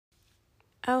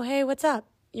Oh, hey, what's up?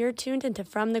 You're tuned into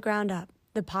From the Ground Up,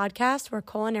 the podcast where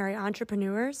culinary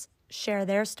entrepreneurs share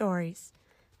their stories.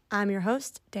 I'm your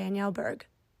host, Danielle Berg.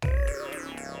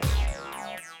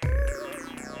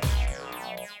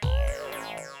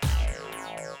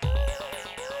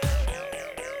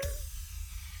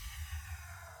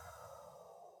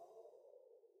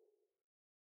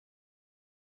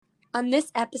 On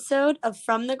this episode of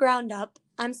From the Ground Up,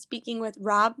 I'm speaking with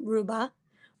Rob Ruba.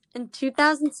 In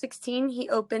 2016, he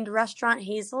opened Restaurant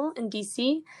Hazel in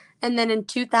DC, and then in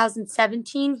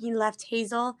 2017, he left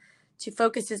Hazel to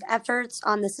focus his efforts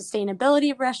on the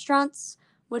sustainability of restaurants,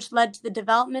 which led to the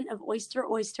development of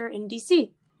Oyster in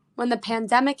DC. When the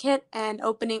pandemic hit and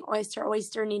opening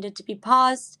Oyster needed to be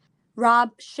paused,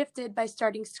 Rob shifted by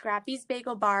starting Scrappy's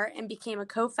Bagel Bar and became a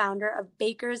co-founder of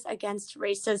Bakers Against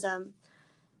Racism.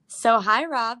 So, hi,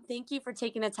 Rob. Thank you for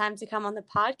taking the time to come on the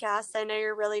podcast. I know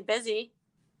you're really busy.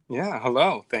 Yeah,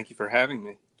 hello. Thank you for having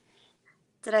me.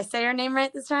 Did I say your name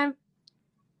right this time?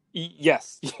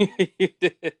 Yes, you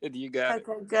did. You got it.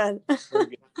 Okay, good.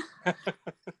 Very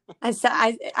good.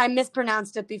 I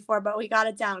mispronounced it before, but we got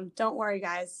it down. Don't worry,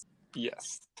 guys.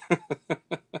 Yes.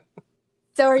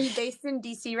 So are you based in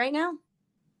DC right now?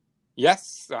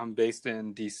 Yes, I'm based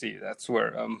in DC. That's where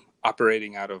I'm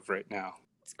operating out of right now.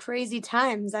 It's crazy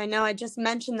times. I know I just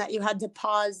mentioned that you had to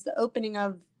pause the opening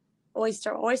of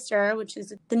Oyster, which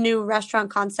is the new restaurant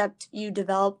concept you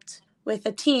developed with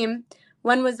a team.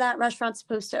 When was that restaurant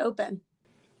supposed to open?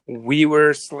 We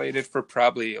were slated for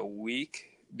probably a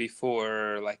week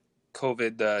before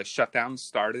COVID shutdown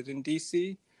started in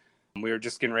DC. We were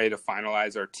just getting ready to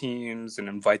finalize our teams and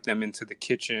invite them into the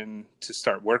kitchen to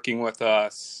start working with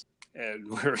us. And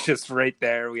we were just right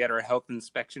there. We had our health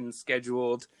inspection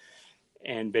scheduled.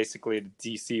 And basically,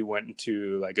 DC went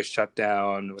into like a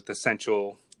shutdown with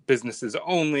essential businesses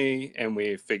only. And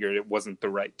we figured it wasn't the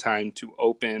right time to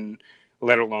open,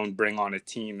 let alone bring on a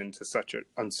team into such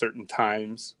uncertain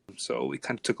times. So we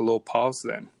kind of took a little pause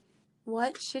then.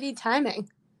 What shitty timing.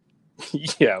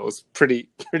 Yeah, it was pretty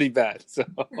bad. So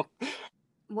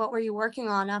what were you working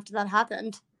on after that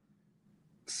happened?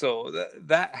 So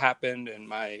that happened, and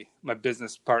my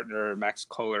business partner Max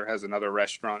Kohler has another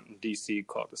restaurant in DC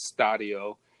called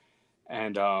Estadio,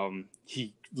 and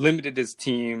he limited his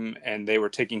team, and they were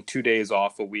taking 2 days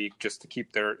off a week just to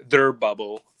keep their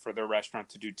bubble for their restaurant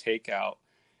to do takeout.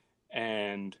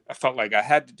 And I felt like I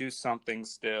had to do something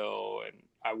still, and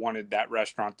I wanted that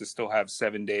restaurant to still have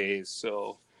 7 days.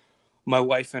 So my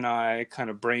wife and I kind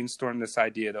of brainstormed this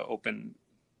idea to open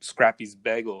Scrappy's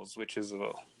Bagels, which is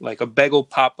a bagel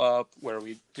pop-up where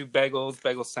we do bagel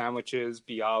sandwiches,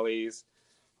 bialys.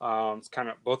 It's kind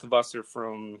of, both of us are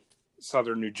from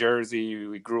southern New Jersey.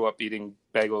 We grew up eating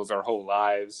bagels our whole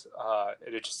lives.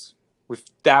 We've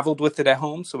dabbled with it at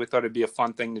home, so we thought it'd be a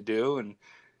fun thing to do. And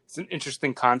it's an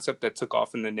interesting concept that took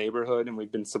off in the neighborhood, and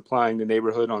we've been supplying the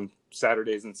neighborhood on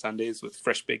Saturdays and Sundays with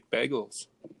fresh baked bagels.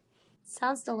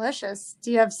 Sounds delicious.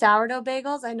 Do you have sourdough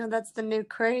bagels? I know that's the new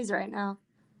craze right now.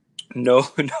 No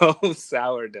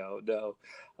sourdough, no.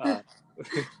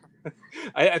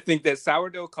 I think that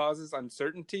sourdough causes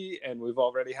uncertainty, and we've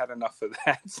already had enough of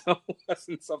that. So it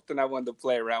wasn't something I wanted to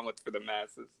play around with for the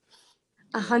masses.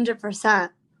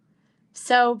 100%.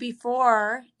 So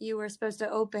before you were supposed to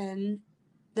open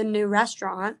the new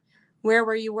restaurant, where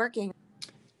were you working?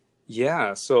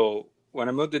 Yeah, so when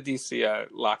I moved to DC, I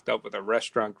locked up with a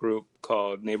restaurant group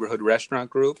called Neighborhood Restaurant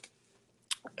Group.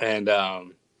 And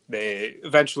they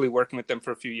eventually, working with them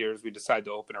for a few years, we decided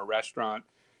to open a restaurant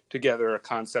together, a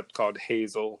concept called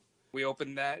Hazel. We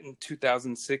opened that in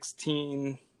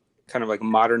 2016, kind of like a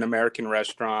modern American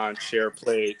restaurant, share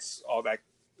plates, all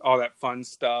that fun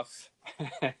stuff.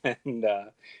 And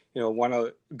won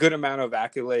a good amount of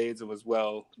accolades and was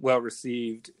well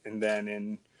received. And then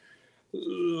in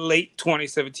late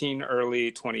 2017,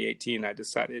 early 2018, I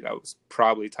decided it was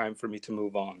probably time for me to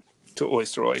move on to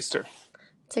Oyster.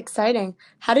 It's exciting.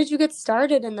 How did you get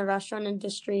started in the restaurant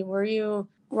industry? Were you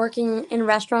working in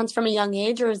restaurants from a young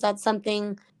age, or is that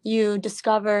something you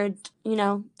discovered,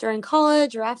 during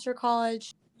college or after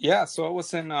college? Yeah, so I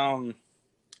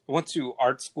went to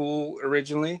art school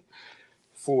originally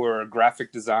for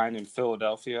graphic design in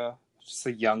Philadelphia. Just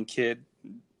a young kid,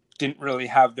 didn't really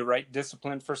have the right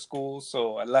discipline for school,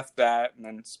 so I left that and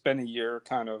then spent a year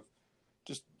kind of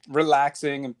just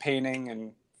relaxing and painting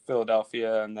in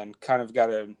Philadelphia, and then kind of got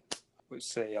a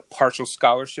partial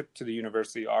scholarship to the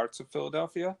University of Arts of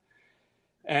Philadelphia.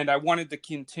 And I wanted to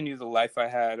continue the life I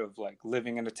had of like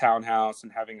living in a townhouse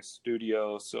and having a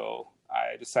studio. So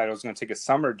I decided I was going to take a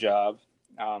summer job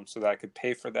so that I could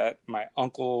pay for that. My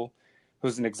uncle who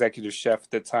was an executive chef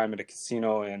at the time at a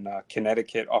casino in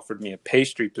Connecticut, offered me a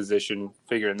pastry position,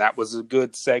 figuring that was a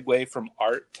good segue from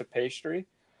art to pastry.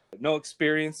 No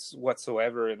experience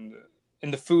whatsoever in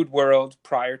the food world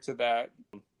prior to that.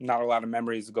 Not a lot of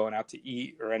memories of going out to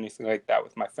eat or anything like that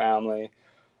with my family.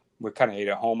 We kind of ate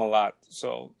at home a lot.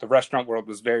 So the restaurant world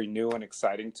was very new and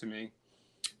exciting to me.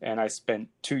 And I spent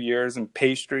 2 years in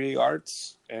pastry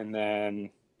arts, and then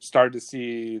started to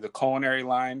see the culinary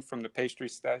line from the pastry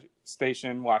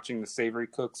station, watching the savory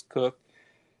cooks cook.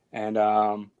 And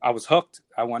I was hooked.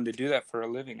 I wanted to do that for a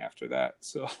living after that.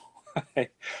 So I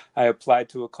applied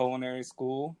to a culinary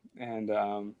school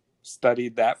and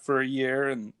studied that for a year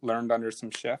and learned under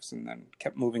some chefs, and then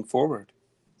kept moving forward.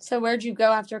 So where'd you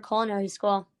go after culinary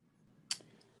school?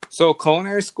 So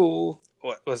culinary school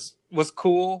was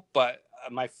cool, but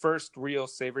my first real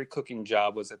savory cooking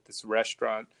job was at this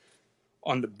restaurant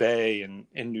on the Bay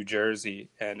in New Jersey,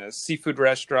 and a seafood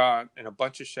restaurant, and a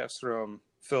bunch of chefs from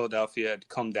Philadelphia had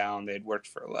come down. They'd worked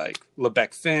for like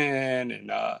Lebec Finn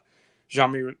and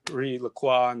Jean-Marie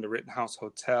Lacroix and the Rittenhouse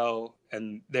Hotel,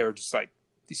 and they were just like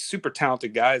these super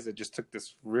talented guys that just took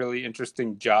this really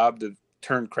interesting job to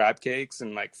turn crab cakes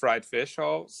and like fried fish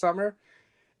all summer.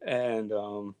 And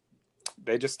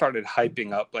they just started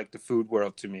hyping up like the food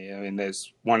world to me. I mean,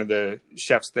 there's one of the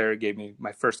chefs there gave me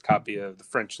my first copy of The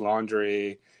French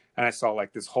Laundry, and I saw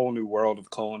like this whole new world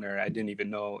of culinary I didn't even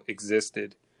know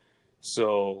existed.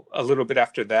 So a little bit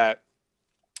after that,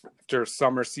 after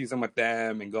summer season with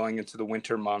them and going into the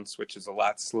winter months, which is a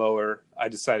lot slower, I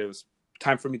decided it was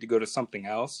time for me to go to something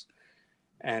else.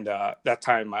 And that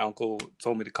time my uncle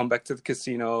told me to come back to the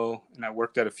casino, and I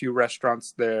worked at a few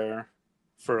restaurants there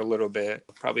for a little bit,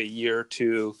 probably a year or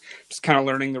two, just kind of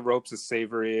learning the ropes of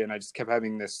savory. And I just kept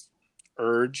having this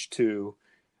urge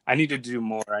I need to do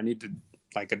more. I need to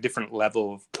like a different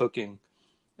level of cooking.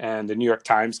 And the New York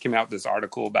Times came out with this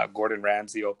article about Gordon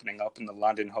Ramsay opening up in the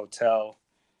London hotel.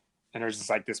 And there's just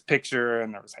like this picture,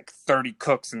 and there was like 30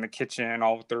 cooks in the kitchen,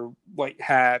 all with their white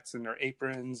hats and their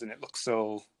aprons. And it looked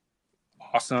so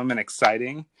awesome and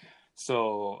exciting.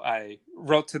 So I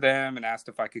wrote to them and asked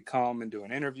if I could come and do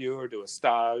an interview or do a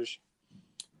stage,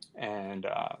 and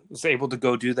was able to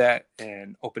go do that,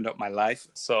 and opened up my life.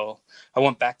 So I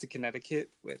went back to Connecticut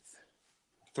with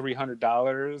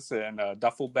 $300 and a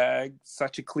duffel bag.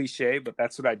 Such a cliche, but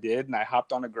that's what I did. And I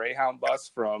hopped on a Greyhound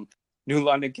bus from New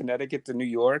London, Connecticut to New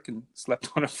York, and slept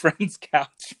on a friend's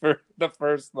couch for the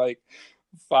first like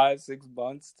 5-6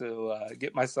 months to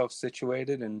get myself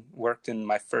situated, and worked in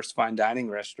my first fine dining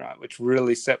restaurant, which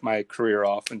really set my career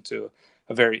off into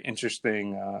a very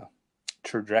interesting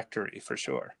trajectory for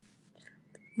sure.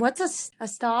 What's a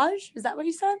stage? Is that what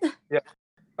you said? Yeah.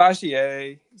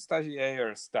 Stagiaire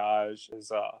or a stage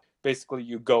is basically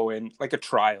you go in like a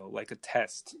trial, like a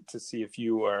test to see if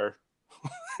you are,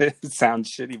 it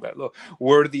sounds shitty, but look,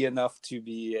 worthy enough to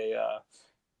be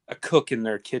a cook in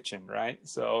their kitchen, right?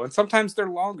 So, and sometimes they're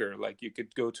longer. Like you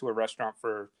could go to a restaurant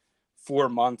for 4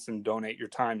 months and donate your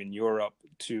time in Europe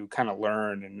to kind of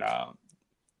learn and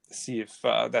see if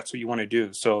that's what you want to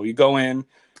do. So you go in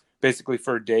basically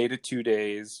for a day to 2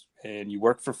 days, and you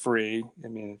work for free. I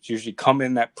mean, it's usually come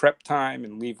in that prep time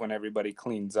and leave when everybody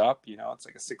cleans up. You know, it's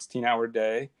like a 16-hour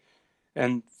day,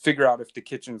 and figure out if the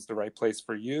kitchen's the right place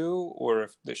for you, or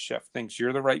if the chef thinks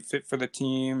you're the right fit for the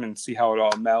team, and see how it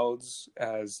all melds.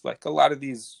 As like a lot of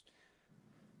these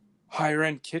higher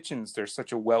end kitchens, they're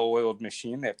such a well-oiled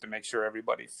machine. They have to make sure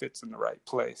everybody fits in the right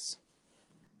place.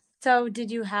 So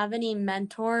did you have any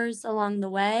mentors along the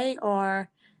way, or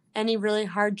any really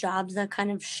hard jobs that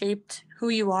kind of shaped who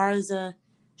you are as a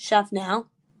chef now?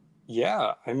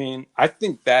 Yeah, I mean, I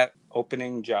think that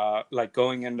opening job, like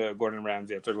going into Gordon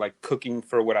Ramsay after like cooking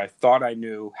for what I thought I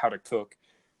knew how to cook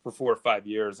for 4 or 5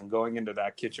 years, and going into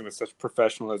that kitchen with such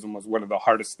professionalism, was one of the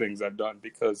hardest things I've done,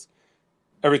 because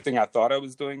everything I thought I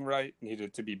was doing right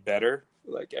needed to be better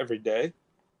like every day.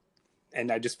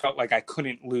 And I just felt like I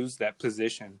couldn't lose that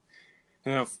position.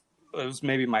 You know, it was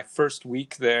maybe my first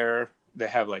week there. They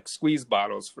have like squeeze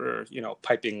bottles for,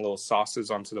 piping little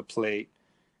sauces onto the plate.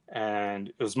 And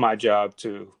it was my job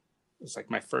it was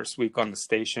like my first week on the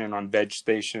station, on veg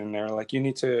station. They're like, you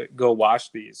need to go wash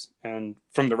these. And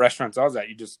from the restaurants I was at,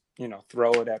 you just,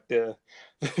 throw it at the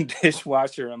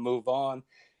dishwasher and move on.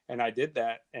 And I did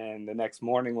that. And the next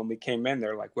morning when we came in,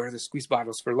 they're like, where are the squeeze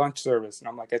bottles for lunch service? And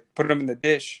I'm like, I put them in the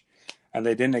dish, and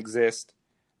they didn't exist.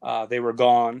 They were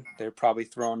gone. They were probably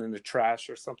thrown in the trash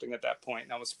or something at that point.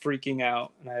 And I was freaking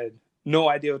out, and I had no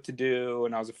idea what to do.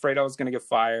 And I was afraid I was going to get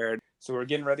fired. So we're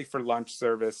getting ready for lunch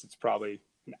service. It's probably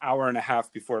an hour and a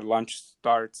half before lunch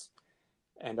starts,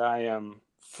 and I am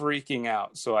freaking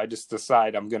out. So I just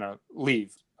decide I'm going to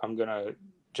leave. I'm going to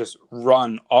just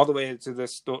run all the way to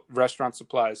this restaurant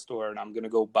supply store, and I'm going to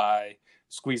go buy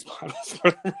squeeze bottles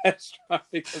for the restaurant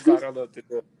because I don't know what to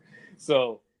do.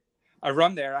 So I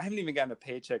run there. I haven't even gotten a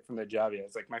paycheck from the job yet.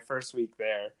 It's like my first week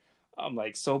there. I'm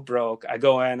like so broke. I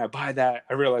go in, I buy that.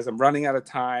 I realize I'm running out of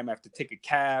time. I have to take a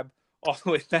cab all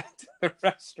the way back to the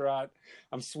restaurant.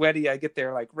 I'm sweaty. I get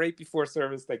there like right before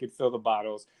service. They could fill the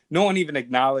bottles. No one even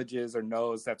acknowledges or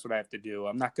knows that's what I have to do.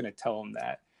 I'm not going to tell them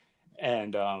that.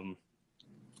 And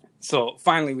so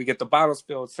finally we get the bottles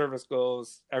filled, service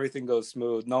goes, everything goes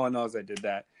smooth. No one knows I did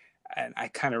that. And I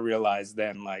kind of realized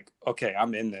then, like, okay,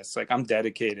 I'm in this. Like, I'm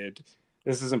dedicated.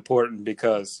 This is important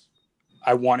because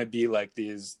I want to be like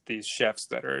these chefs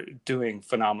that are doing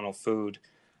phenomenal food.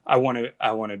 I want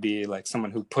to be like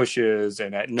someone who pushes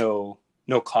and at no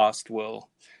cost will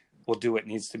do what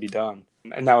needs to be done.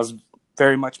 And that was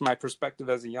very much my perspective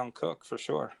as a young cook, for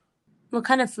sure. What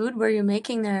kind of food were you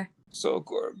making there? So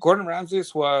Gordon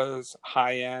Ramsay's was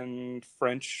high-end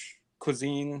French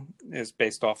cuisine. Is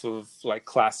based off of like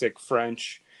classic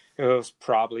French. It was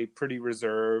probably pretty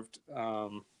reserved,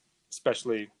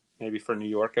 especially maybe for New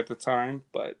York at the time,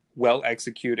 but well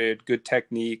executed, good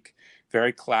technique,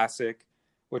 very classic,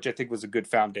 which I think was a good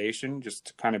foundation just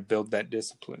to kind of build that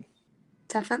discipline.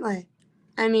 Definitely.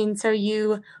 I mean, so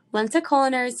you went to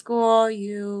culinary school,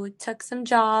 you took some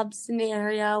jobs in the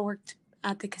area, worked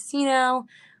at the casino,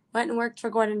 went and worked for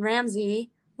Gordon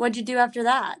Ramsay. What'd you do after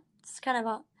that? It's kind of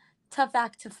a tough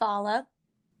act to follow.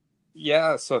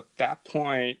 Yeah, so at that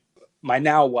point, my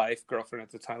now wife, girlfriend at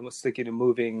the time, was thinking of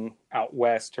moving out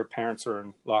west. Her parents are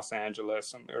in Los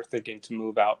Angeles, and they were thinking to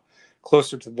move out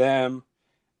closer to them.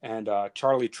 And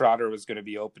Charlie Trotter was going to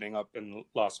be opening up in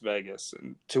Las Vegas.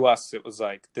 And to us, it was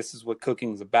like, this is what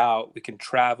cooking's about. We can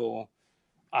travel.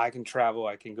 I can travel.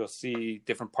 I can go see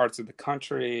different parts of the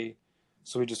country.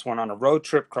 So we just went on a road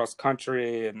trip cross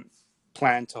country and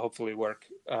planned to hopefully work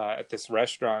at this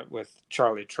restaurant with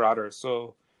Charlie Trotter.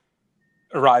 So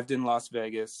arrived in Las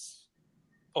Vegas,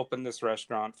 opened this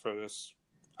restaurant for this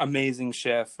amazing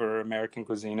chef for American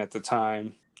cuisine at the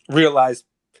time. Realized,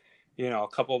 a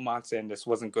couple of months in, this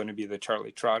wasn't going to be the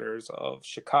Charlie Trotters of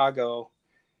Chicago.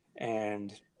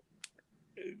 And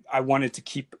I wanted to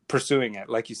keep pursuing it.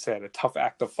 Like you said, a tough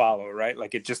act to follow, right?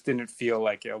 Like it just didn't feel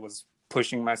like I was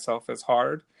pushing myself as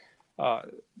hard,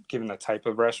 given the type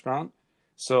of restaurant.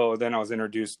 So then I was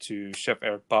introduced to Chef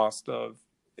Eric Bostov,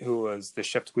 who was the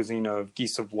chef de cuisine of Guy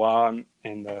Savoy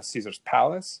in the Caesar's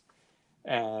Palace.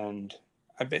 And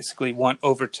I basically went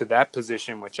over to that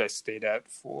position, which I stayed at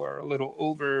for a little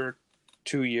over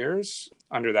 2 years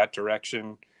under that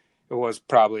direction. It was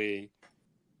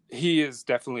he is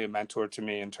definitely a mentor to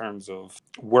me in terms of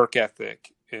work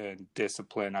ethic and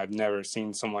discipline. I've never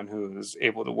seen someone who is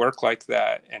able to work like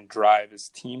that and drive his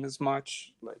team as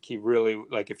much. Like he really,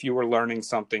 like if you were learning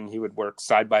something, he would work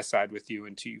side by side with you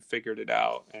until you figured it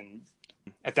out. And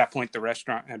at that point, the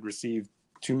restaurant had received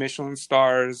 2 Michelin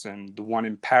stars, and the one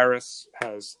in Paris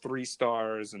has 3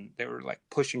 stars, and they were like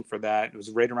pushing for that. It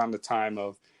was right around the time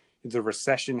of the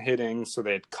recession hitting, so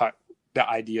they had cut the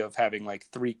idea of having like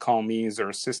 3 commis or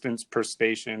assistants per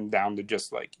station down to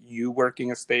just like you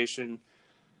working a station.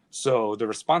 So the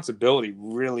responsibility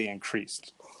really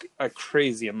increased a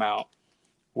crazy amount,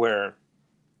 where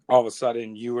all of a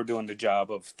sudden you were doing the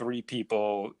job of 3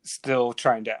 people still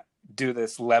trying to do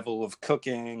this level of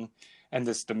cooking and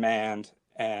this demand.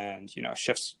 And,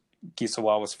 Chef Guy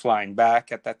Savoy was flying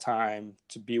back at that time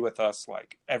to be with us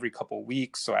like every couple of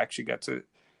weeks. So I actually got to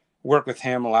work with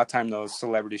him. A lot of time those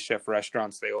celebrity chef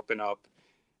restaurants, they open up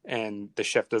and the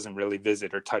chef doesn't really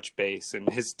visit or touch base.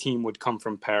 And his team would come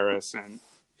from Paris, and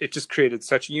it just created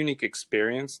such a unique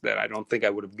experience that I don't think I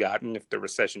would have gotten if the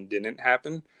recession didn't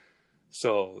happen.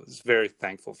 So I was very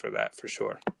thankful for that, for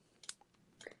sure.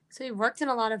 So you worked in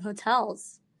a lot of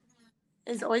hotels.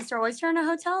 Is Oyster in a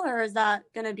hotel, or is that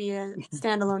going to be a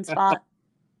standalone spot?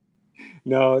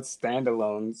 No, it's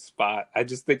standalone spot. I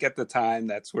just think at the time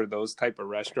that's where those type of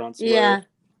restaurants Yeah. were.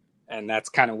 And that's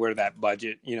kind of where that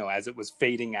budget, as it was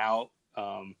fading out,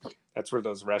 that's where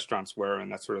those restaurants were.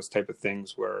 And that's where those type of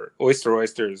things were. Oyster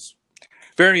is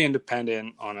very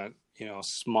independent on a,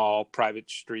 small private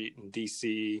street in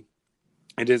DC.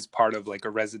 It is part of like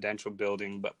a residential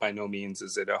building, but by no means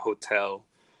is it a hotel.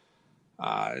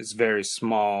 It's very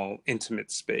small,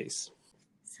 intimate space.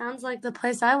 Sounds like the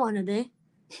place I want to be.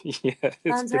 Yeah, it's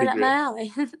Sounds pretty right up good. my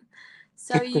alley.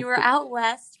 So you were out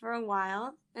west for a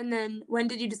while, and then when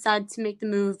did you decide to make the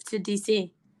move to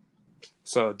DC?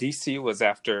 So DC was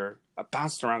after I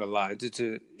bounced around a lot. I did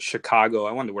to Chicago.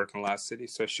 I wanted to work in a lot of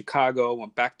cities. So Chicago,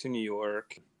 went back to New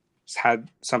York, just had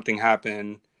something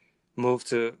happen, moved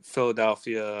to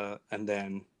Philadelphia, and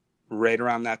then right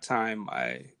around that time,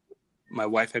 my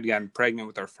wife had gotten pregnant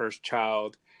with our first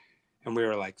child, and we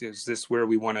were like, is this where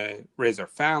we want to raise our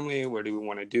family? Where do we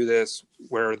want to do this?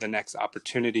 Where are the next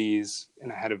opportunities?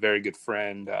 And I had a very good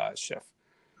friend, Chef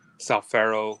Sal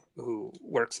Farrow, who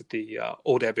works at the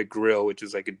Old Ebbitt Grill, which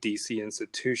is like a DC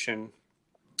institution,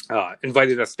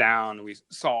 invited us down, and we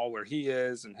saw where he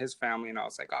is and his family. And I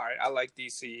was like, all right, I like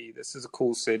DC. This is a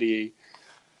cool city.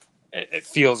 It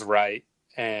feels right.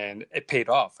 And it paid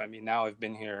off. I mean, now I've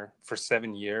been here for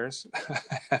 7 years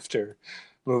after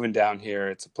moving down here.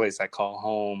 It's a place I call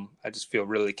home. I just feel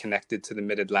really connected to the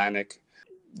Mid-Atlantic.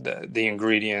 The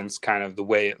ingredients, kind of the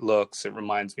way it looks, it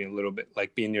reminds me a little bit,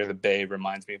 like being near the Bay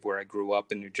reminds me of where I grew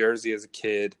up in New Jersey as a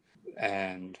kid.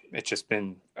 And it's just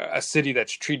been a city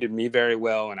that's treated me very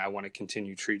well, and I want to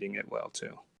continue treating it well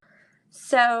too.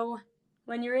 So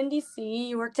when you were in DC,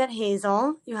 you worked at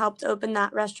Hazel. You helped open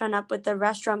that restaurant up with the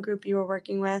restaurant group you were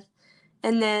working with.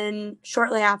 And then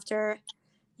shortly after,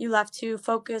 you left to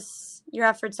focus your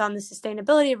efforts on the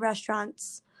sustainability of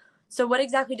restaurants. So what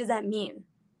exactly does that mean?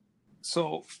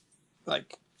 So,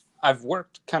 like, I've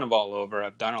worked kind of all over.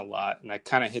 I've done a lot, and I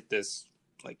kind of hit this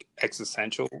like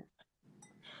existential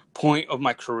point of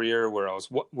my career where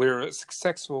we're a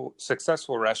successful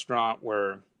restaurant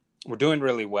where we're doing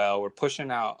really well. We're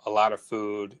pushing out a lot of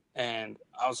food, and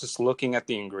I was just looking at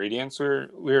the ingredients we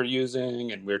were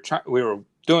using, and we were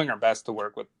doing our best to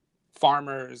work with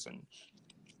farmers and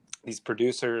these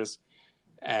producers.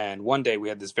 And one day we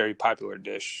had this very popular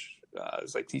dish. It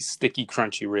was like these sticky,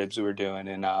 crunchy ribs we were doing,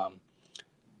 and I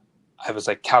was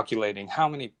like calculating how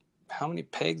many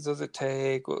pigs does it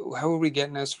take? How are we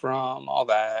getting this from? All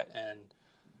that, and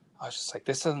I was just like,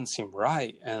 this doesn't seem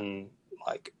right. And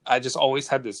like, I just always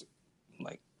had this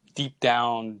like deep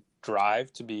down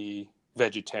drive to be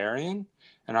vegetarian,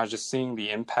 and I was just seeing the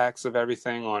impacts of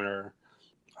everything on our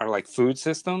like food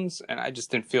systems, and I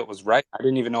just didn't feel it was right. I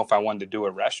didn't even know if I wanted to do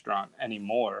a restaurant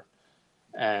anymore.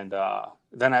 And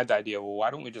then I had the idea, well, why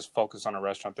don't we just focus on a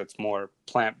restaurant that's more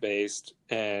plant-based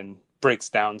and breaks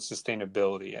down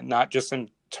sustainability, and not just in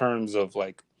terms of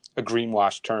like a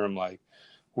greenwash term, like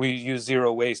we use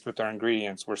zero waste with our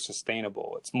ingredients, we're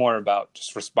sustainable. It's more about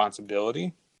just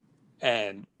responsibility.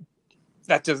 And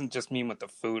that doesn't just mean with the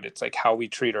food. It's like how we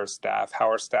treat our staff, how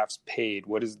our staff's paid,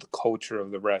 what is the culture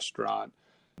of the restaurant,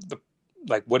 the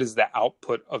like what is the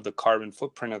output of the carbon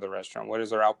footprint of the restaurant, what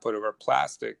is our output of our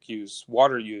plastic use,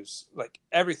 water use, like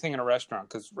everything in a restaurant,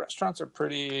 because restaurants are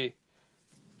pretty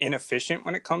inefficient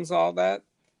when it comes to all that,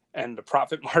 and the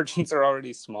profit margins are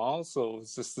already small. So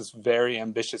it's just this very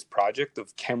ambitious project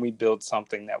of, can we build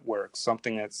something that works,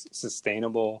 something that's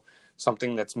sustainable,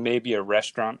 something that's maybe a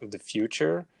restaurant of the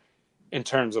future, in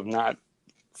terms of not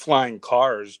flying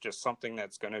cars, just something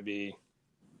that's going to be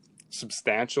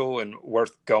substantial and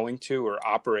worth going to or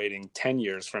operating 10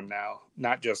 years from now,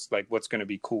 not just like what's going to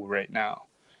be cool right now.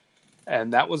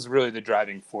 And that was really the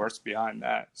driving force behind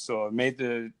that. So I made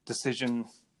the decision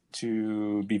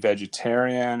to be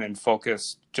vegetarian and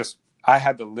focus. Just, I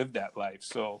had to live that life.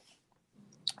 So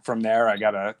from there, I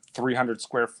got a 300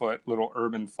 square foot little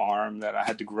urban farm that I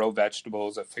had to grow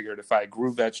vegetables. I figured if I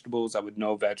grew vegetables, I would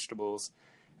know vegetables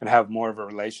and have more of a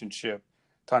relationship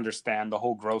to understand the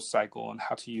whole growth cycle and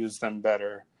how to use them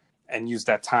better, and use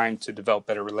that time to develop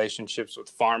better relationships with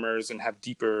farmers and have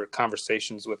deeper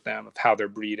conversations with them of how they're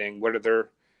breeding, what are their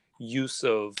use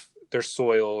of their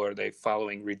soil, are they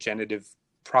following regenerative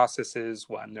processes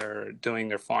when they're doing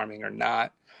their farming or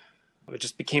not. It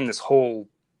just became this whole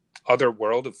other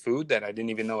world of food that I didn't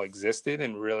even know existed,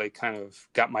 and really kind of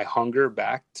got my hunger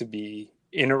back to be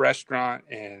in a restaurant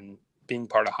and being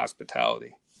part of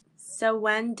hospitality. So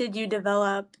when did you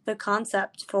develop the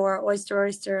concept for Oyster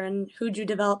Oyster, and who'd you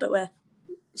develop it with?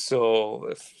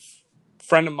 So a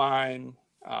friend of mine,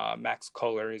 Max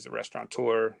Kohler, he's a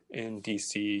restaurateur in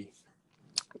DC,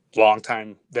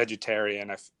 longtime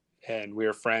vegetarian. And we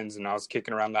were friends, and I was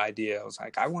kicking around the idea. I was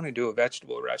like, I want to do a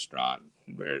vegetable restaurant.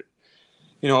 We're,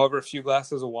 over a few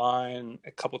glasses of wine,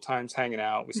 a couple times hanging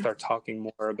out, we start talking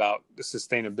more about the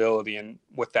sustainability and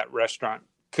what that restaurant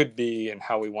could be and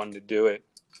how we wanted to do it.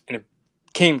 And it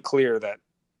became clear that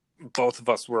both of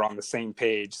us were on the same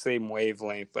page, same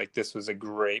wavelength. Like, this was a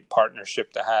great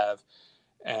partnership to have,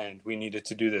 and we needed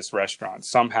to do this restaurant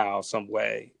somehow, some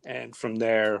way. And from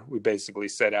there, we basically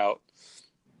set out,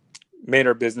 made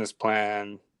our business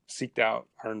plan, seeked out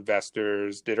our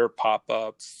investors, did our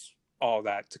pop-ups, all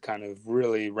that to kind of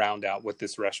really round out what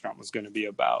this restaurant was going to be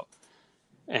about.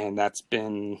 And that's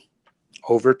been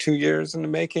over 2 years in the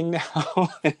making now,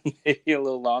 and maybe a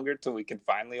little longer till we can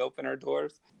finally open our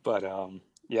doors. But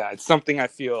yeah, it's something I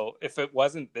feel, if it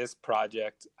wasn't this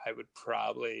project, I would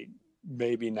probably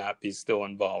maybe not be still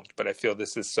involved. But I feel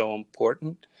this is so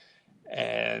important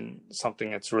and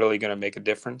something that's really going to make a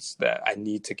difference that I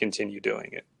need to continue doing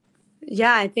it.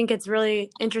 Yeah, I think it's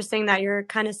really interesting that you're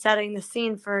kind of setting the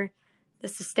scene for the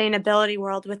sustainability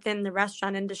world within the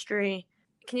restaurant industry.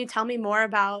 Can you tell me more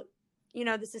about, the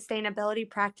sustainability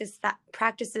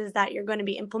practices that you're going to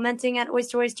be implementing at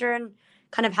Oyster and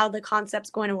kind of how the concept's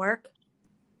going to work?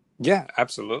 Yeah,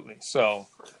 absolutely. So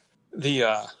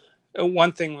the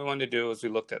one thing we wanted to do is we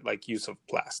looked at like use of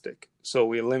plastic. So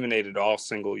we eliminated all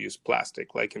single-use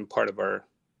plastic, like in part of our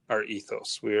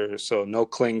ethos. So no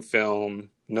cling film,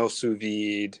 no sous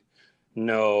vide,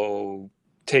 no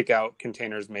takeout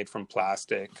containers made from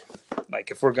plastic. Like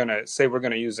if we're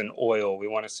gonna use an oil, we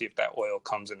want to see if that oil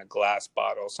comes in a glass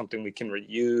bottle, something we can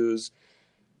reuse,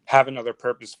 have another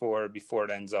purpose for before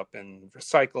it ends up in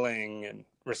recycling. And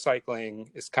recycling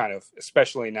is kind of,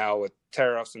 especially now with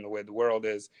tariffs and the way the world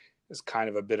is kind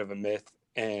of a bit of a myth,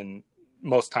 and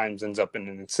most times ends up in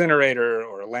an incinerator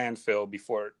or a landfill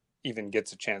before it even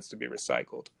gets a chance to be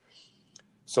recycled.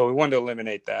 So we wanted to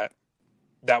eliminate that.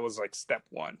 That was like step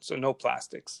one. So no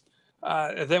plastics.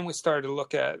 And then we started to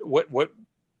look at what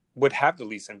would have the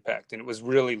least impact, and it was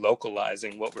really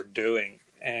localizing what we're doing,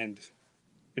 and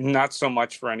not so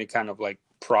much for any kind of like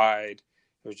pride.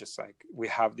 It was just like, we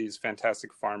have these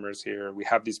fantastic farmers here, we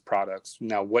have these products,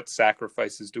 now what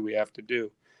sacrifices do we have to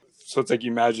do? So it's like,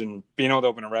 you imagine being able to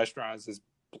open a restaurant as this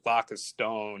block of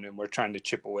stone, and we're trying to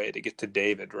chip away to get to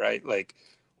David, right? Like,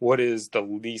 what is the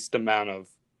least amount of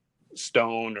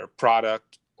stone or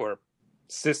product or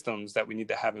systems that we need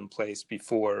to have in place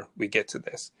before we get to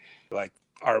this? Like,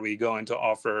 are we going to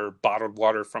offer bottled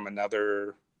water from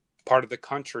another part of the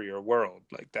country or world?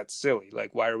 Like, that's silly.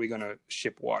 Like, why are we going to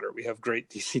ship water? We have great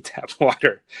DC tap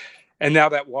water. And now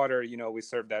that water, we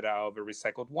serve that out of a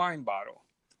recycled wine bottle.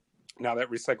 Now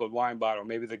that recycled wine bottle,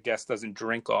 maybe the guest doesn't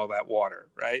drink all that water,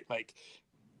 right? Like,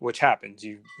 which happens.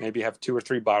 You maybe have 2 or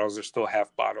 3 bottles, or still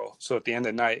half bottle. So at the end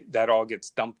of the night, that all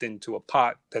gets dumped into a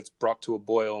pot that's brought to a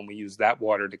boil, and we use that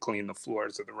water to clean the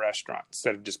floors of the restaurant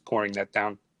instead of just pouring that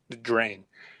down the drain.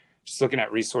 Just looking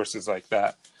at resources like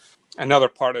that. Another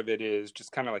part of it is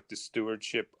just kind of like the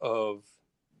stewardship of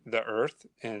the earth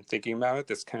and thinking about it.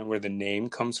 That's kind of where the name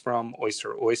comes from,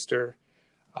 oyster.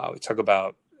 We talk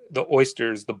about the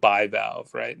oysters, the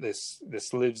bivalve, right? This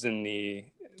lives in the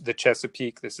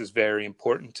Chesapeake. This is very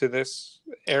important to this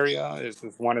area. This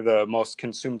is one of the most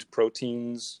consumed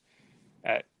proteins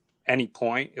at any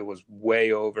point. It was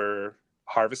way over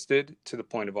harvested to the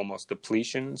point of almost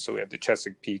depletion. So we have the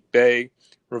Chesapeake Bay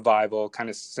revival, kind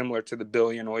of similar to the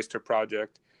Billion Oyster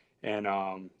Project in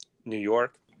New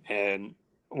York. And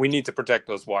we need to protect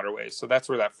those waterways. So that's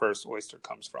where that first oyster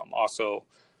comes from. Also,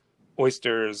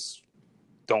 oysters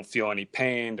don't feel any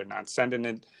pain. They're not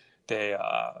sentient. They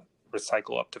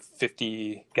recycle up to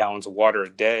 50 gallons of water a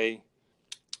day.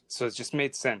 So it just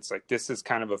made sense. Like, this is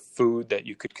kind of a food that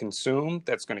you could consume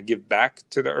that's going to give back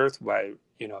to the earth by,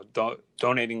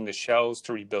 donating the shells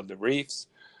to rebuild the reefs,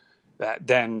 that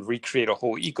then recreate a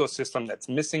whole ecosystem that's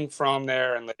missing from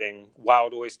there, and letting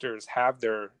wild oysters have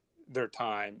their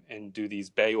time and do these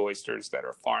bay oysters that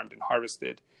are farmed and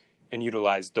harvested and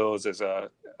utilize those as a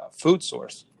food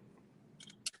source.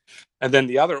 And then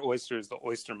the other oyster is the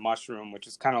oyster mushroom, which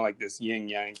is kind of like this yin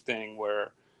yang thing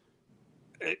where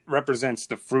it represents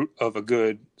the fruit of a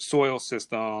good soil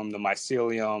system, the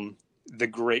mycelium, the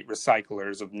great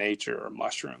recyclers of nature are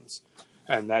mushrooms.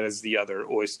 And that is the other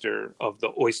oyster of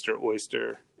the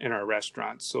oyster in our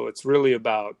restaurant. So it's really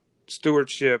about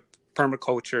stewardship,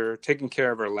 permaculture, taking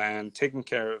care of our land, taking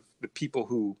care of the people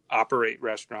who operate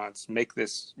restaurants, make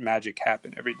this magic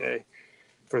happen every day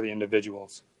for the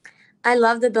individuals. I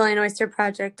love the Billion Oyster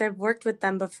Project. I've worked with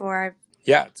them before.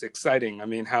 Yeah, it's exciting. I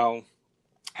mean, how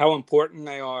important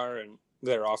they are, and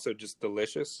they're also just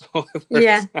delicious.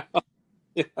 Yeah.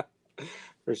 Yeah,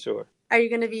 for sure. Are you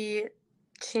going to be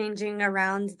changing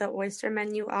around the oyster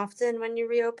menu often when you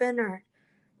reopen, or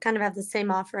kind of have the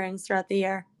same offerings throughout the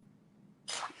year?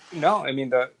 No, I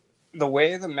mean, the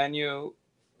way the menu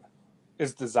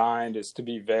is designed is to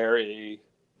be very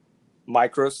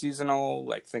micro seasonal.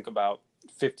 Like, think about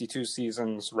 52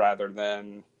 seasons rather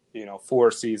than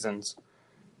 4 seasons.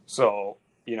 So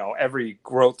every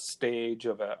growth stage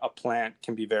of a plant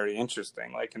can be very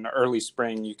interesting. Like, in the early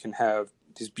spring, you can have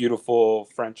these beautiful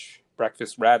French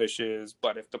breakfast radishes,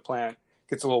 but if the plant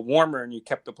gets a little warmer and you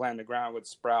kept the plant in the ground, it would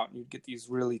sprout, and you'd get these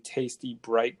really tasty,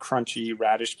 bright, crunchy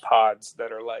radish pods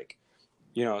that are like,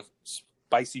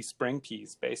 spicy spring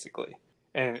peas, basically.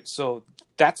 And so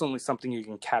that's only something you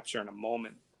can capture in a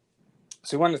moment.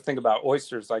 So you want to think about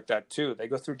oysters like that too. They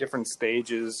go through different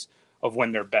stages of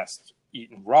when they're best.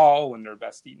 eaten raw, when they're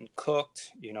best eaten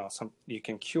cooked. You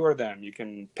can cure them, you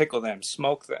can pickle them,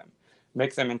 smoke them,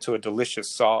 make them into a delicious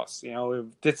sauce. We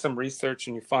did some research,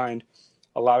 and you find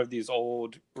a lot of these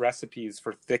old recipes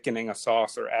for thickening a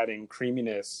sauce or adding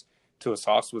creaminess to a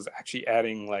sauce was actually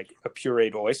adding like a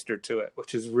pureed oyster to it,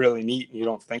 which is really neat and you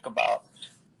don't think about.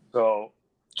 So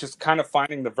just kind of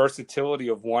finding the versatility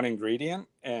of one ingredient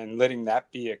and letting that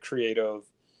be a creative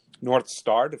North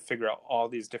Star to figure out all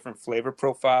these different flavor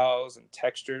profiles and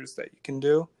textures that you can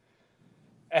do.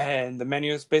 And the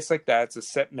menu is based like that. It's a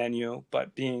set menu,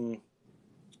 but being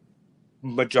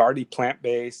majority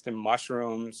plant-based and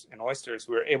mushrooms and oysters,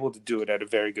 we were able to do it at a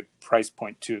very good price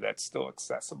point too. That's still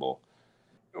accessible.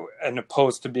 And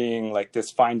opposed to being like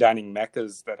this fine dining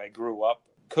meccas that I grew up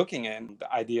cooking in,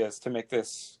 the idea is to make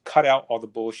this cut out all the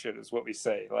bullshit, is what we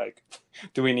say. Like,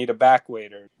 do we need a back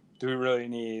waiter? Do we really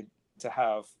need to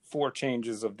have 4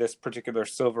 changes of this particular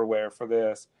silverware for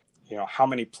this? How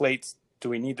many plates do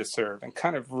we need to serve? And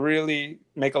kind of really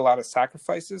make a lot of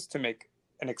sacrifices to make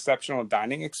an exceptional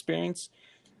dining experience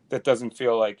that doesn't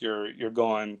feel like you're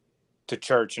going to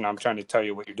church and I'm trying to tell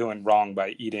you what you're doing wrong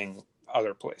by eating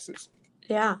other places.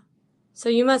 Yeah. So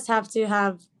you must have to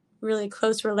have really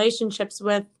close relationships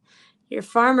with your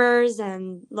farmers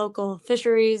and local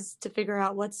fisheries to figure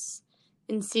out what's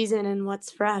in season and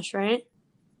what's fresh, right?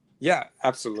 Yeah,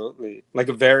 absolutely. Like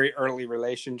a very early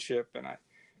relationship. And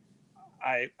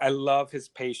I love his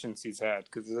patience he's had,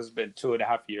 because this has been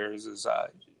 2.5 years.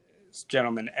 This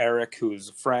gentleman, Eric, who's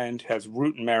a friend, has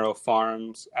Root and Marrow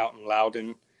Farms out in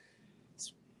Loudon.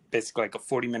 It's basically like a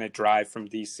 40-minute drive from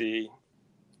DC.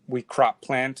 We crop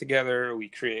plan together. We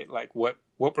create like what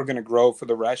we're going to grow for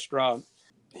the restaurant.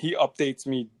 He updates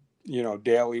me,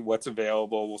 daily what's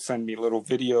available. Will send me little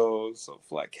videos of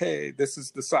like, hey, this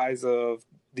is the size of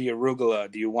the arugula.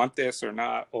 Do you want this or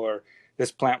not? Or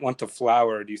this plant went to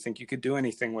flower. Do you think you could do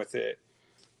anything with it?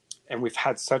 And we've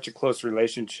had such a close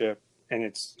relationship, and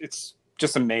it's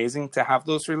just amazing to have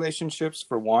those relationships,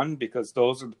 for one, because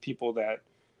those are the people that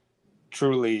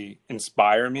truly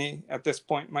inspire me at this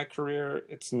point in my career.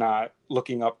 It's not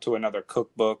looking up to another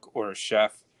cookbook or a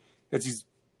chef. It's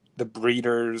the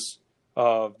breeders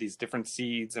of these different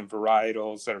seeds and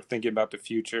varietals that are thinking about the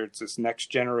future. It's this next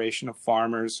generation of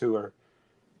farmers who are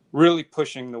really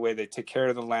pushing the way they take care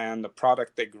of the land, the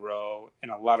product they grow,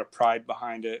 and a lot of pride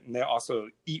behind it. And they also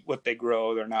eat what they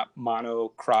grow. They're not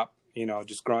monocrop,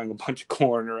 just growing a bunch of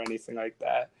corn or anything like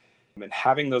that. And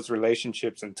having those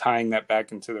relationships and tying that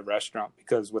back into the restaurant,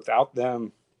 because without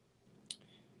them,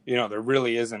 there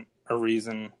really isn't a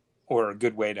reason or a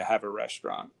good way to have a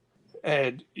restaurant.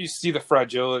 And you see the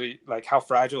fragility, like how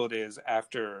fragile it is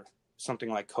after something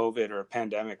like COVID or a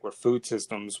pandemic, where food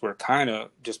systems were kind of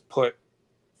just put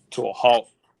to a halt.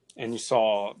 And you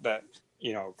saw that,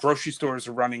 grocery stores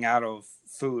are running out of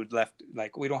food left.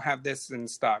 Like, we don't have this in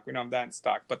stock. We don't have that in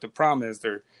stock. But the problem is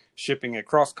they're shipping it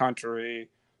cross country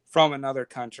from another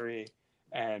country.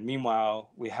 And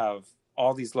meanwhile, we have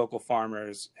all these local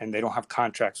farmers and they don't have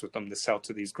contracts with them to sell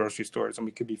to these grocery stores. And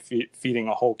we could be feeding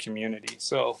a whole community.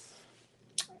 So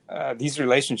these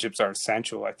relationships are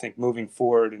essential. I think moving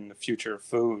forward in the future of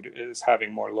food is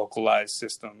having more localized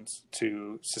systems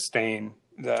to sustain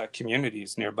the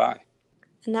communities nearby.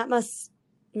 And that must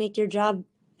make your job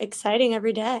exciting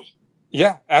every day.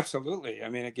 Yeah, absolutely. I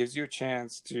mean, it gives you a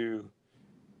chance to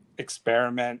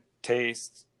experiment,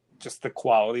 taste, just the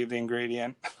quality of the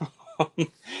ingredient.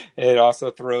 It also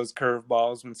throws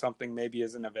curveballs when something maybe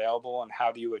isn't available, and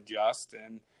how do you adjust?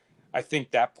 And I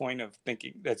think that point of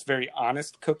thinking, that's very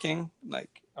honest cooking.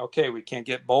 Like, okay, we can't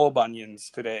get bulb onions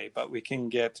today, but we can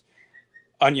get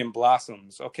onion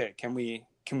blossoms. Okay, can we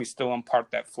still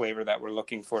impart that flavor that we're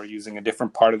looking for using a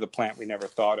different part of the plant we never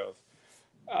thought of?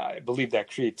 I believe that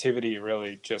creativity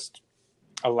really just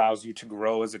allows you to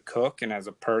grow as a cook and as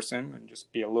a person, and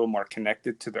just be a little more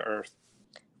connected to the earth.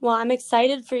 Well, I'm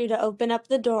excited for you to open up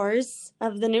the doors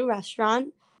of the new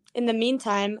restaurant. In the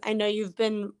meantime, I know you've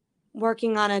been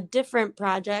working on a different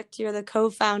project. You're the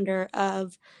co-founder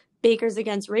of Bakers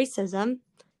Against Racism.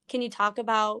 Can you talk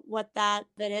about what that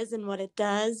is and what it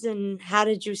does, and how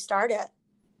did you start it?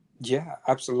 Yeah,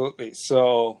 absolutely.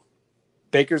 So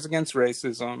Bakers Against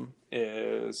Racism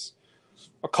is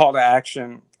a call to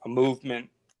action, a movement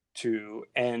to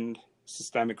end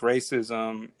systemic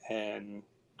racism and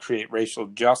create racial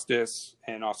justice,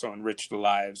 and also enrich the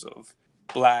lives of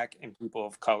Black and people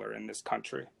of color in this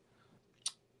country.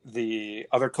 The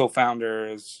other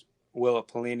co-founders, Willa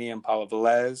Polini and Paula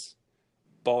Velez,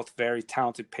 both very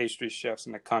talented pastry chefs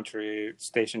in the country,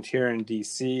 stationed here in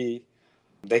DC.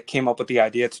 They came up with the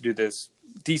idea to do this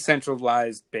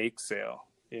decentralized bake sale.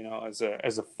 as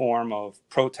a form of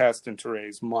protest and to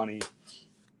raise money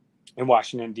in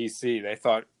Washington, D.C. They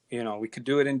thought, we could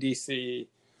do it in D.C.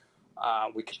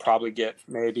 We could probably get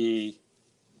maybe,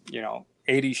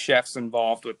 80 chefs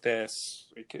involved with this.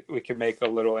 We could make a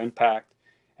little impact.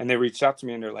 And they reached out to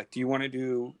me and they're like, do you want to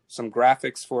do some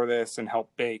graphics for this and help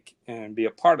bake and be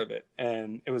a part of it?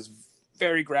 And it was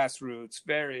very grassroots,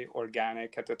 very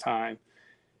organic at the time.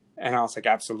 And I was like,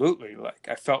 absolutely. Like,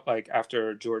 I felt like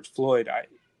after George Floyd, I've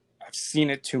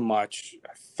seen it too much.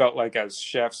 I felt like as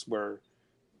chefs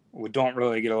we don't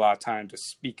really get a lot of time to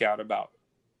speak out about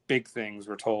big things.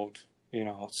 We're told,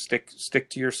 stick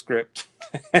to your script.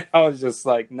 And I was just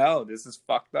like, no, this is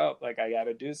fucked up. Like, I got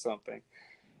to do something.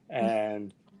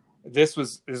 And this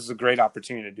is a great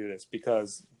opportunity to do this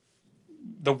because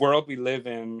the world we live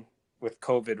in with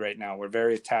COVID right now, we're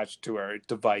very attached to our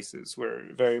devices.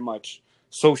 We're very much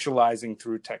socializing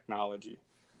through technology.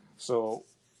 So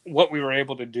what we were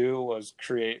able to do was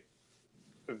create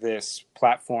this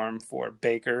platform for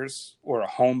bakers or a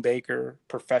home baker,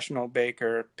 professional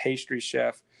baker, pastry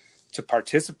chef to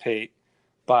participate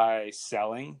by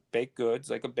selling baked goods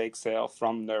like a bake sale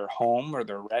from their home or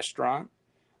their restaurant.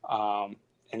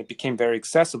 And it became very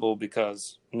accessible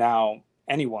because now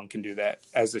anyone can do that.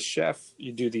 As a chef,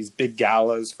 you do these big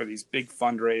galas for these big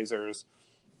fundraisers,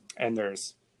 and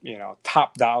there's,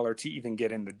 top dollar to even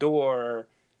get in the door.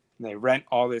 And they rent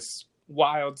all this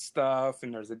wild stuff,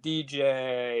 and there's a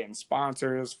DJ and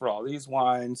sponsors for all these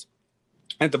wines.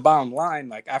 At the bottom line,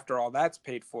 like after all that's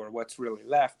paid for, what's really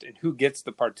left and who gets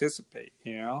to participate,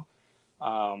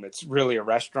 it's really a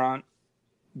restaurant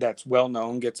that's well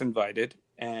known gets invited,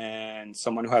 and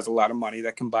someone who has a lot of money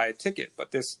that can buy a ticket.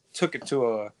 But this took it to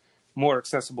a more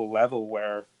accessible level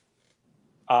where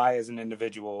I, as an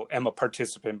individual, am a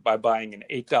participant by buying an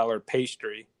 $8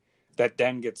 pastry that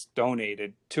then gets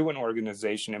donated to an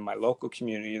organization in my local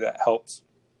community that helps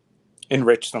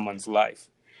enrich someone's life.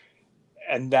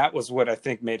 And that was what I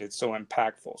think made it so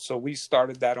impactful. So we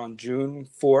started that on June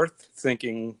 4th,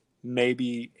 thinking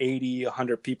maybe 80,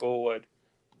 100 people would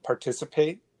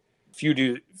participate. Few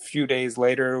days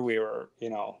later, we were,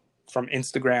 from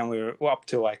Instagram, we were up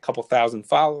to like a couple thousand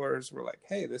followers. We're like,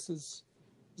 hey, this is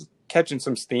catching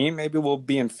some steam. Maybe we'll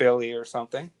be in Philly or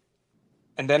something.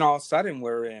 And then all of a sudden,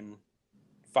 we're in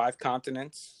 5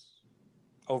 continents,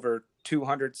 over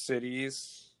 200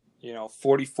 cities,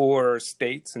 44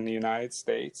 states in the United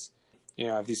States.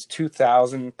 These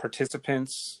 2,000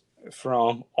 participants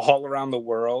from all around the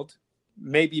world,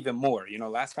 maybe even more.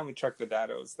 Last time we checked the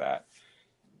data was that.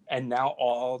 And now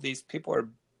all these people are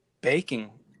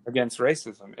baking against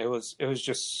racism. It was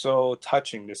just so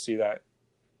touching to see that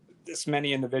this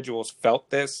many individuals felt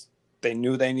this. They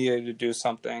knew they needed to do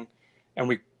something.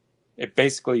 And it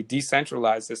basically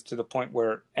decentralized this to the point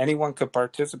where anyone could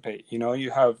participate.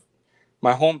 You have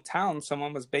my hometown,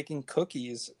 someone was baking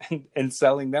cookies and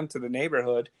selling them to the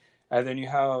neighborhood. And then you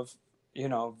have,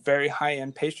 very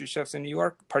high-end pastry chefs in New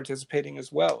York participating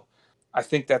as well. I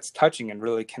think that's touching and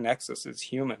really connects us as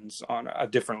humans on a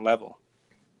different level.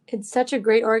 It's such a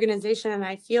great organization, and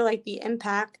I feel like the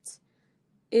impact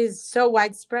is so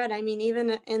widespread. I mean,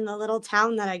 even in the little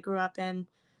town that I grew up in,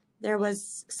 there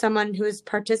was someone who was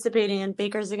participating in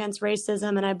Bakers Against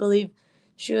Racism, and I believe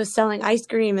she was selling ice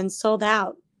cream and sold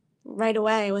out right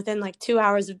away within like 2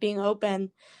 hours of being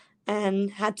open,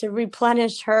 and had to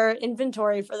replenish her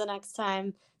inventory for the next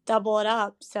time, double it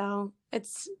up. So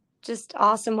it's just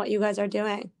awesome what you guys are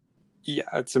doing. Yeah,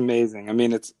 it's amazing. I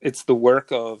mean, it's the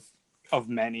work of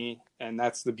many, and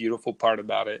that's the beautiful part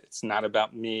about it. It's not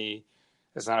about me.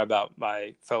 It's not about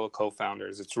my fellow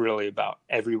co-founders. It's really about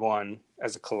everyone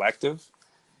as a collective.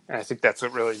 And I think that's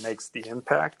what really makes the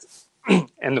impact.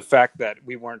 And the fact that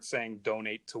we weren't saying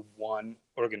donate to one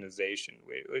organization.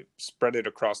 We spread it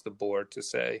across the board to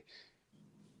say,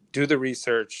 do the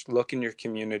research, look in your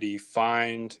community,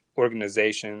 find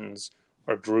organizations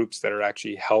or groups that are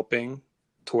actually helping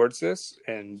towards this.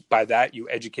 And by that, you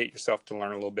educate yourself to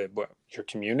learn a little bit about your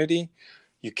community.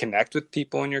 You connect with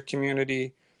people in your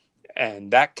community.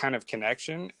 And that kind of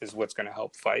connection is what's going to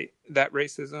help fight that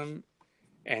racism.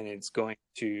 And it's going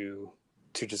to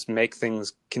just make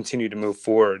things continue to move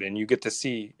forward. And you get to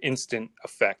see instant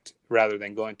effect rather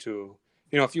than going to,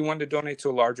 if you wanted to donate to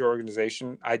a larger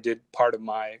organization, I did, part of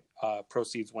my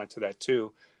proceeds went to that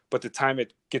too. But the time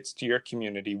it gets to your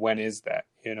community, when is that?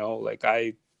 Like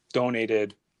I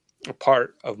donated a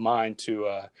part of mine to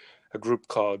a group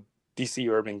called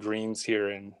DC Urban Greens here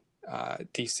in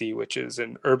DC, which is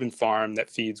an urban farm that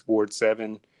feeds Ward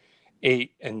 7,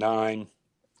 8, and 9,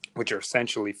 which are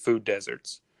essentially food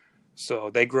deserts.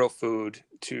 So they grow food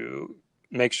to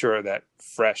make sure that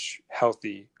fresh,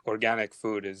 healthy, organic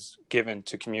food is given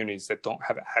to communities that don't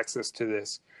have access to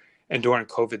this. And during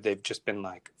COVID, they've just been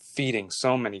like feeding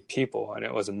so many people, and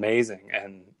it was amazing.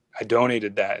 And I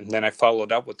donated that. And then I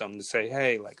followed up with them to say,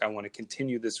 hey, like, I want to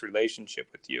continue this relationship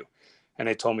with you. And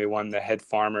they told me one of the head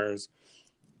farmers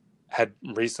had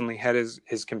recently had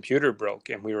his computer broke,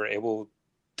 and we were able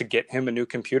to get him a new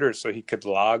computer so he could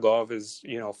log all of his,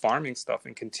 farming stuff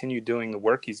and continue doing the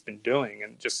work he's been doing.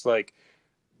 And just like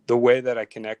the way that I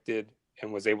connected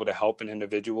and was able to help an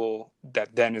individual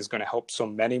that then is going to help so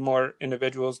many more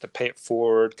individuals to pay it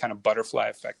forward, kind of butterfly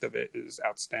effect of it is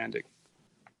outstanding.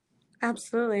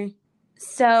 Absolutely.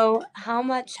 So how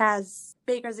much has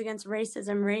Bakers Against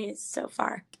Racism raised so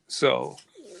far? So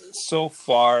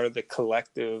far, the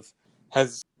collective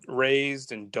has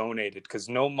raised and donated, because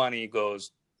no money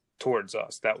goes towards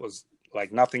us. That was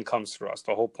like, nothing comes through us.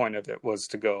 The whole point of it was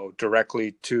to go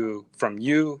directly from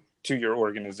you to your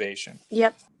organization.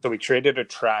 Yep. So we created a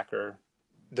tracker.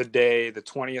 The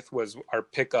 20th was our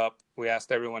pickup. We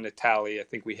asked everyone to tally. I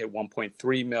think we hit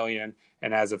 1.3 million.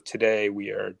 And as of today, we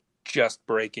are just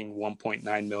breaking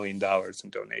 $1.9 million in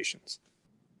donations.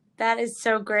 That is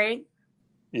so great.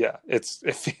 Yeah, it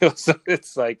feels,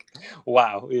 it's like,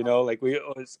 wow, like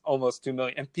it's almost 2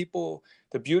 million. And people,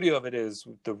 the beauty of it is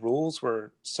the rules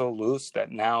were so loose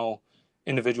that now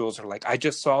individuals are like, I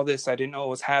just saw this, I didn't know it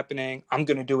was happening, I'm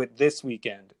going to do it this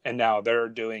weekend. And now they're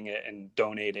doing it and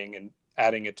donating and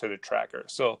adding it to the tracker.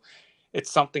 So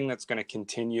it's something that's going to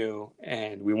continue,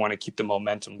 and we want to keep the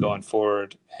momentum going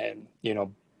forward. And,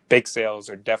 bake sales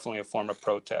are definitely a form of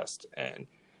protest. And,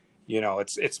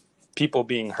 it's people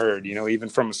being heard, even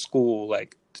from a school,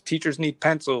 like the teachers need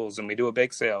pencils and we do a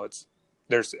bake sale.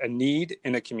 There's a need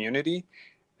in a community,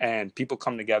 and people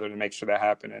come together to make sure that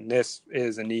happen. And this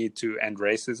is a need to end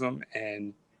racism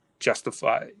and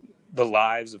justify the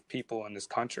lives of people in this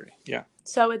country. Yeah.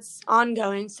 So it's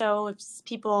ongoing. So if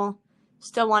people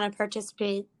still want to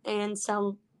participate and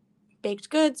sell baked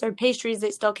goods or pastries,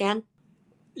 they still can.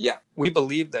 Yeah, we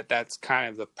believe that that's kind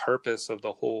of the purpose of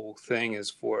the whole thing, is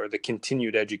for the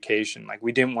continued education. Like,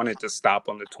 we didn't want it to stop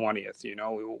on the 20th.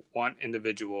 We want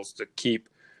individuals to keep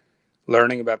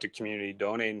learning about the community,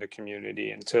 donating to the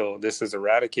community until this is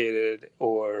eradicated,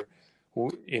 or,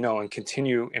 and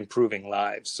continue improving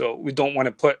lives. So we don't want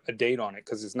to put a date on it,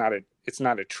 because it's not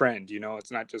a trend.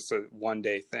 It's not just a one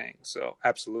day thing. So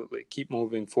absolutely, keep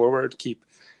moving forward, keep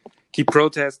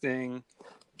protesting,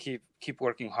 keep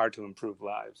working hard to improve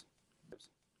lives.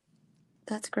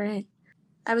 That's great.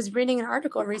 I was reading an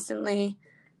article recently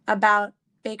about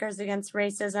Bakers Against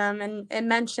Racism, and it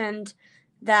mentioned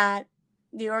that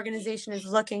the organization is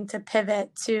looking to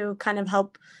pivot to kind of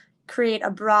help create a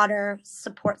broader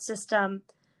support system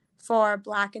for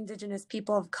Black, Indigenous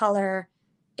people of color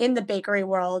in the bakery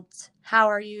world. How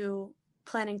are you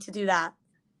planning to do that?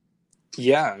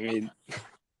 Yeah, I mean,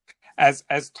 as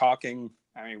talking,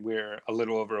 we're a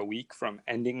little over a week from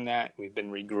ending that. We've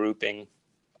been regrouping,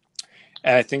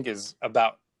 and I think is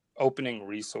about opening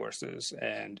resources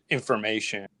and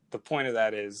information. The point of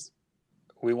that is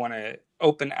we want to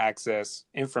open access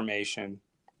information.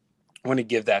 I want to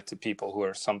give that to people who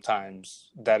are, sometimes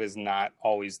that is not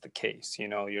always the case.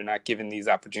 You're not given these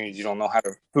opportunities. You don't know how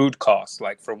to food costs,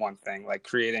 like, for one thing, like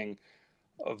creating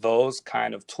those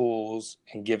kind of tools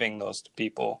and giving those to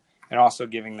people, and also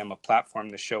giving them a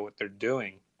platform to show what they're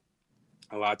doing.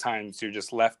 A lot of times you're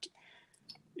just left,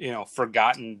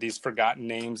 forgotten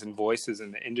names and voices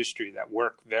in the industry that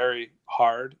work very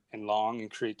hard and long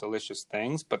and create delicious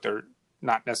things, but they're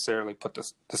not necessarily put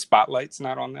the spotlight's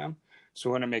not on them. So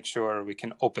we want to make sure we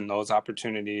can open those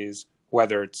opportunities,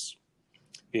 whether it's,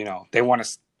 they want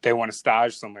to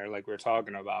stage somewhere, like we're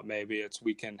talking about. Maybe it's,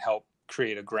 we can help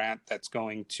create a grant that's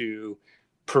going to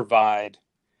provide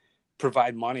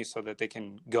money so that they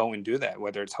can go and do that,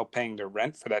 whether it's help paying their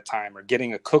rent for that time, or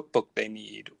getting a cookbook they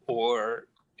need, or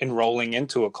enrolling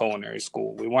into a culinary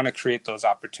school. We want to create those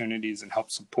opportunities and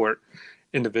help support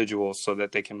individuals so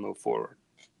that they can move forward.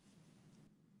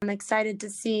 I'm excited to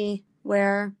see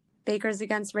where Bakers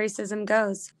Against Racism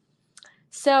goes.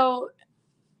 So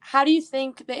how do you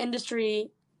think the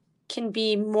industry can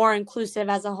be more inclusive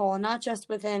as a whole, not just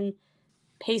within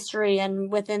pastry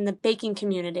and within the baking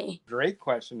community? Great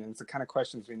question. And it's the kind of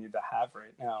questions we need to have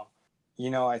right now.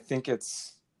 I think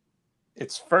it's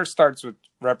first starts with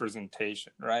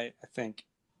representation, right? I think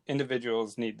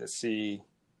individuals need to see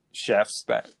chefs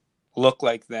that look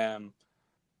like them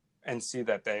and see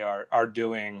that they are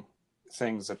doing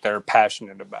things that they're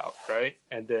passionate about, right?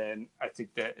 And then I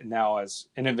think that now, as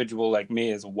an individual like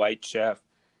me, as a white chef,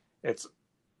 it's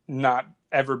not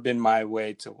ever been my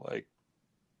way to, like,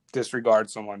 disregard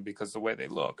someone because of the way they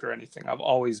look or anything. I've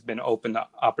always been open to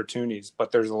opportunities,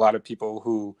 but there's a lot of people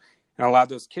who, and a lot of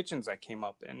those kitchens I came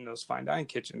up in, those fine dining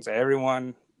kitchens,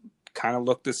 everyone kind of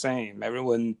looked the same.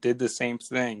 Everyone did the same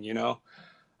thing, you know?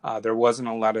 There wasn't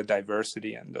a lot of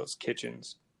diversity in those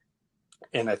kitchens.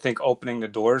 And I think opening the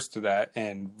doors to that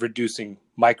and reducing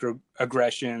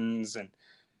microaggressions and,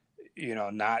 you know,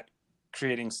 not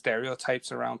creating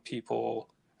stereotypes around people,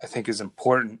 I think is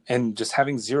important. And just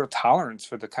having zero tolerance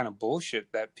for the kind of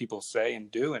bullshit that people say and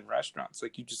do in restaurants.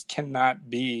 Like, you just cannot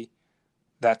be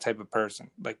that type of person.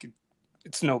 Like,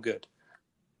 it's no good.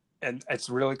 And it's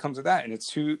really comes to that. And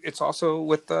it's also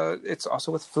with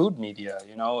food media,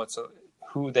 you know,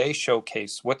 who they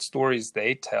showcase, what stories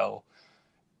they tell,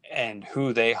 and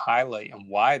who they highlight and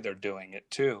why they're doing it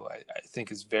too. I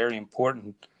think is very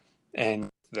important. And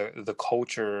the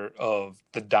culture of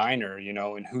the diner, you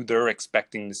know, and who they're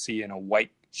expecting to see in a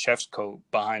white chef's coat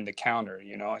behind the counter.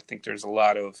 You know, I think there's a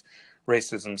lot of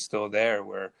racism still there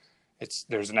where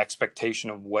there's an expectation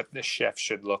of what the chef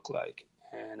should look like.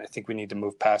 And I think we need to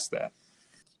move past that.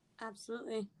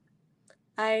 Absolutely.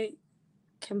 I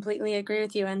completely agree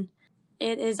with you. And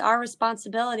it is our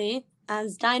responsibility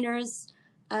as diners,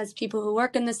 as people who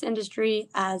work in this industry,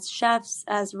 as chefs,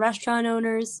 as restaurant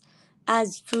owners,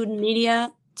 as food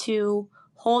media, to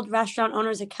hold restaurant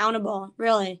owners accountable,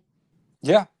 really.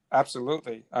 Yeah,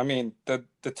 absolutely. I mean, the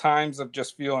times of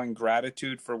just feeling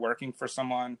gratitude for working for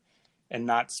someone and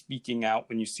not speaking out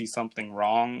when you see something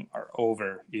wrong are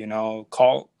over. You know,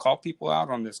 call people out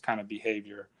on this kind of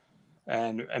behavior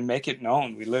and make it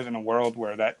known. We live in a world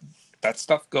where that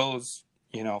stuff goes,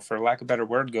 you know, for lack of a better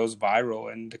word, goes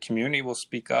viral, and the community will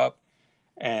speak up.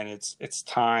 And it's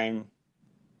time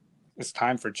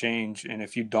for change. And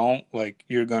if you don't, like,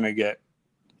 you're gonna get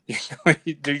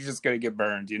you're just gonna get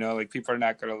burned. You know, like, people are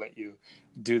not gonna let you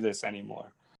do this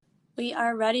anymore. We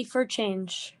are ready for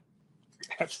change.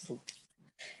 Absolutely.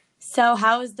 So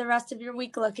how is the rest of your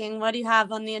week looking? What do you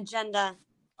have on the agenda?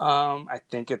 I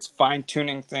think it's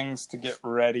fine-tuning things to get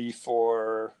ready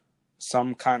for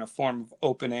some kind of form of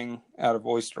opening out of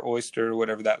Oyster,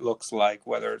 whatever that looks like,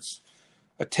 whether it's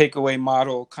a takeaway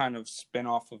model kind of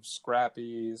spin-off of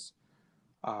Scrappy's,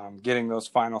 getting those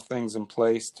final things in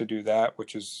place to do that,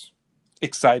 which is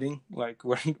exciting. Like,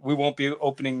 we won't be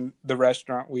opening the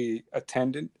restaurant we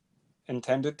intended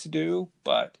to do,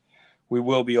 but we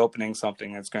will be opening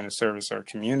something that's going to service our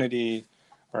community.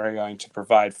 We're going to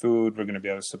provide food. We're going to be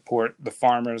able to support the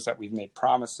farmers that we've made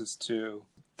promises to.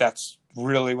 That's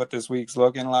really what this week's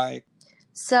looking like.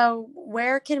 So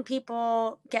where can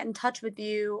people get in touch with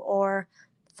you or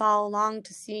follow along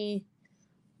to see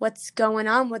what's going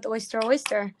on with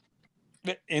Oyster?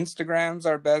 Instagram's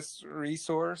our best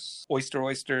resource.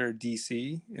 Oyster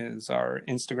DC is our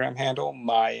Instagram handle.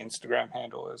 My Instagram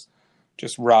handle is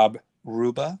just Rob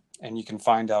Ruba, and you can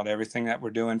find out everything that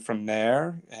we're doing from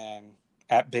there, and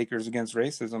at Bakers Against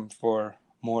Racism for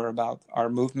more about our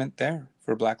movement there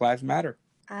for Black Lives Matter.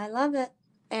 I love it.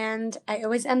 And I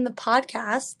always end the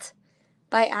podcast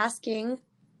by asking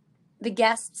the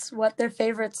guests what their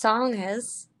favorite song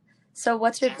is. So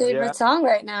what's your favorite song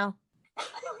right now?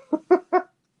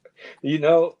 You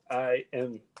know,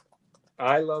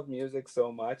 I love music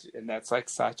so much, and that's like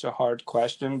such a hard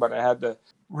question, but I had to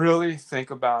really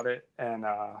think about it. And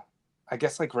I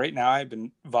guess, like, right now I've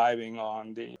been vibing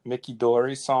on the Mickey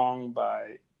Dory song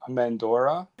by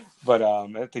Amandora, but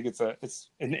I think it's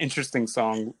an interesting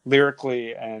song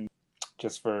lyrically, and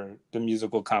just for the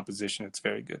musical composition, it's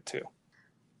very good too.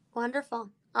 Wonderful.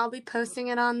 I'll be posting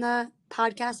it on the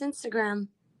podcast Instagram.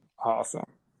 Awesome.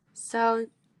 So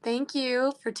thank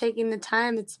you for taking the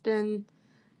time. It's been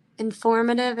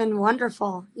informative and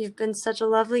wonderful. You've been such a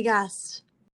lovely guest.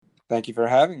 Thank you for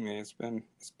having me. It's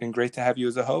been great to have you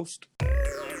as a host.